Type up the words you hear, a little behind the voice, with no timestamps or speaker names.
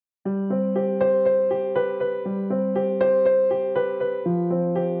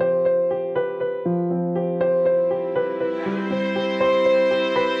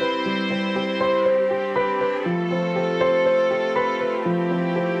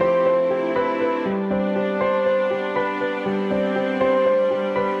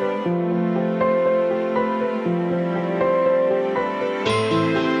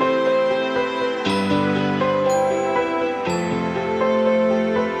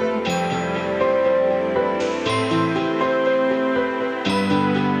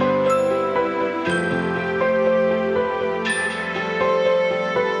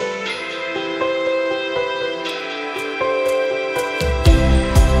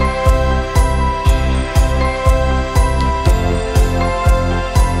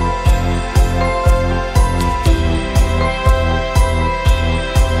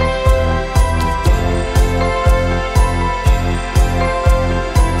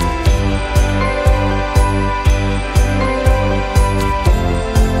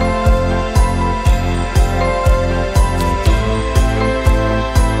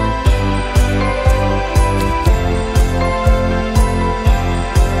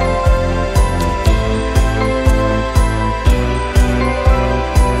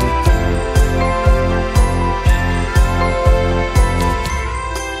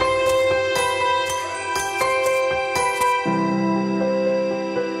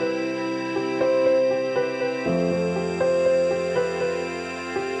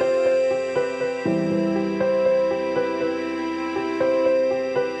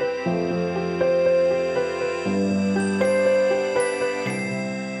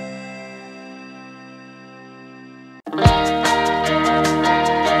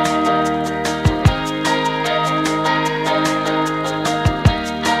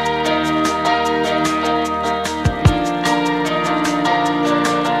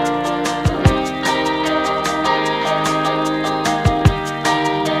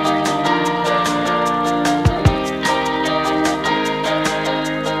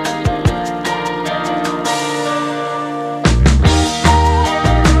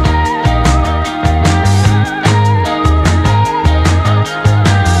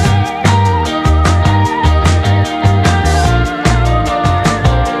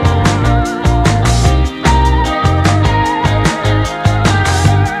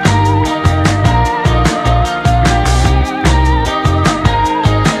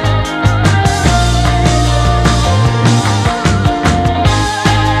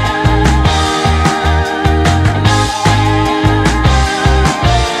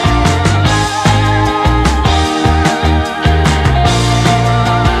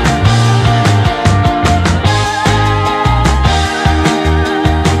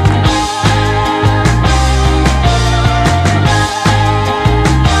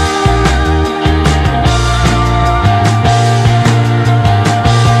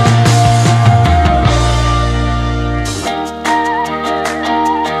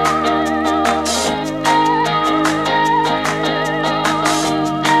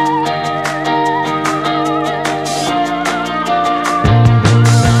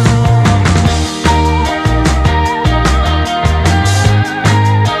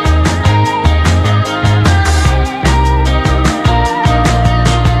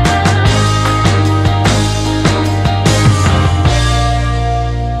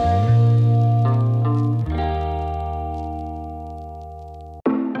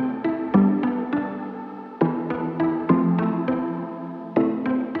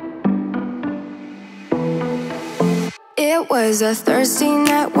It was a Thursday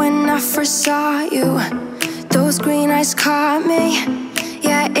night when I first saw you. Those green eyes caught me.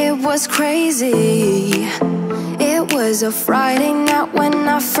 Yeah, it was crazy. It was a Friday night when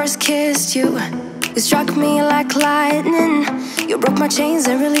I first kissed you. You struck me like lightning. You broke my chains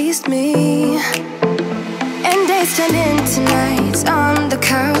and released me. And days turned into nights on the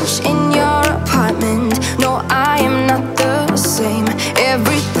couch in your apartment. No, I am not the same.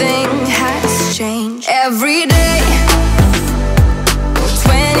 Everything has changed. Every day,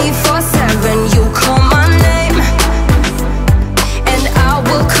 24/7, you call my name, and I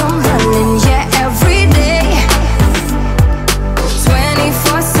will come running. Yeah, every day,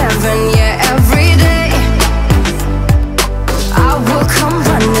 24/7. Yeah, every day, I will come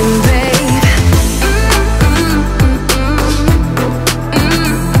running, babe.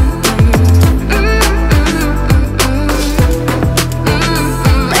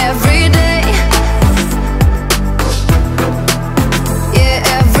 Every day,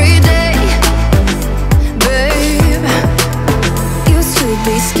 yeah, every day, babe. Used to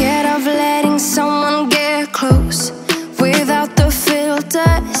be scared of letting someone get close without the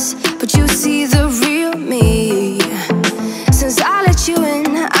filters, but you see the real me. Since I let you in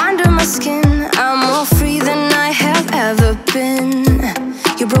under my skin, I'm more free than I have ever been.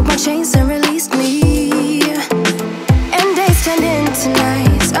 You broke my chains and released me. And days turned into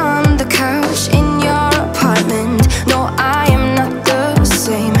nights on the couch in your apartment. No, I am not the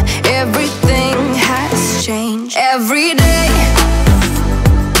same. Everything has changed. Every day,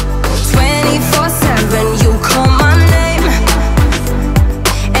 24/7, you call my name,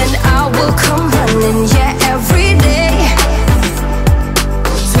 and I will come running. Yeah, every day,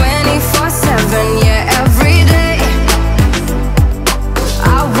 24/7. Yeah, every day,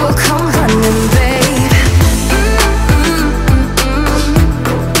 I will come running, babe.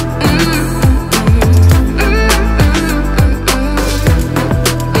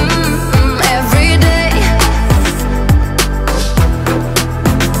 Every day,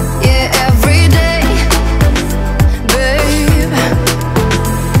 yeah, every day, babe.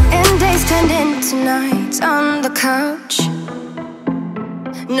 And days turned into nights on the couch.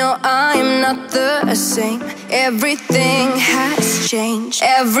 No, I'm not the same. Everything has changed.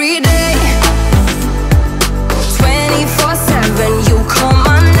 Every day, 24/7, you call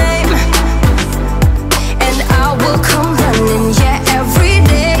my name, and I will come running. Yeah, every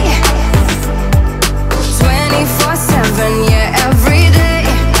day, 24/7. Yeah, every day,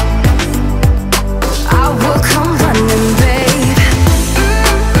 I will come running, babe.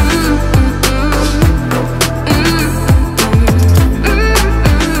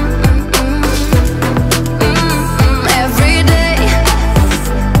 Every day,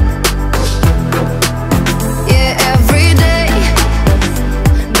 yeah, every day,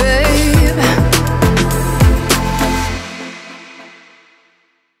 babe.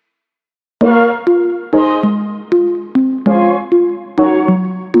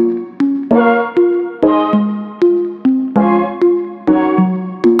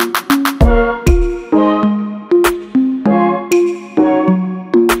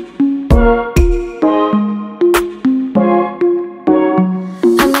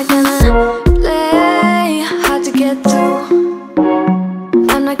 I'm not gonna play hard to get through.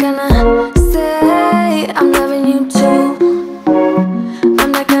 I'm not gonna say I'm loving you too.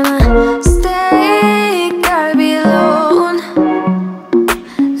 I'm not gonna stay, gotta be alone.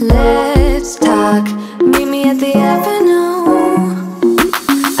 Let's talk, meet me at the avenue.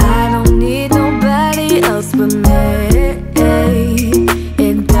 I don't need nobody else but me.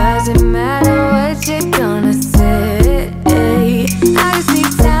 It doesn't matter what you're gonna say. I just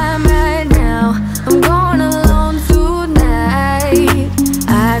need time right now. I'm going alone tonight.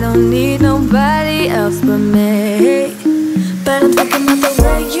 I don't need no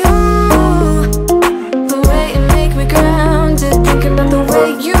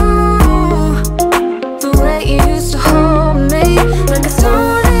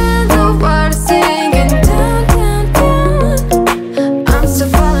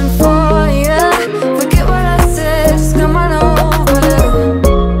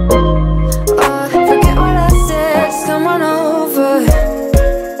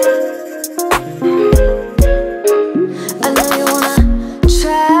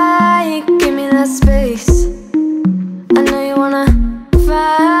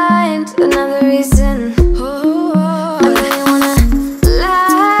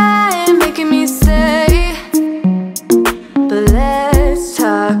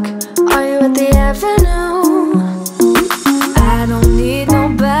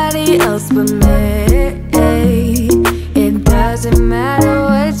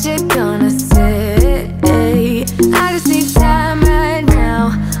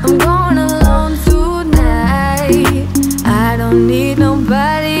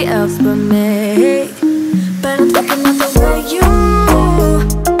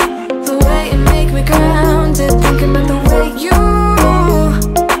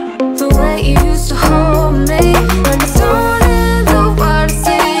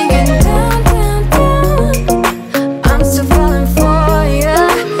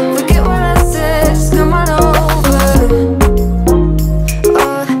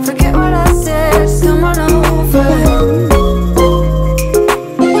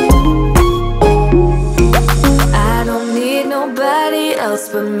else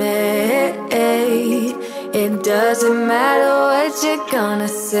but me. It doesn't matter what you're gonna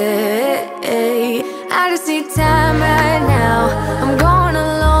say. I just need time right now. I'm going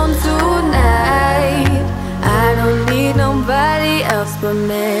alone tonight. I don't need nobody else but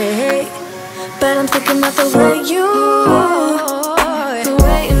me. But I'm thinking about the way you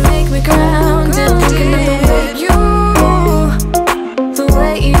make me grounded. Thinking of the way you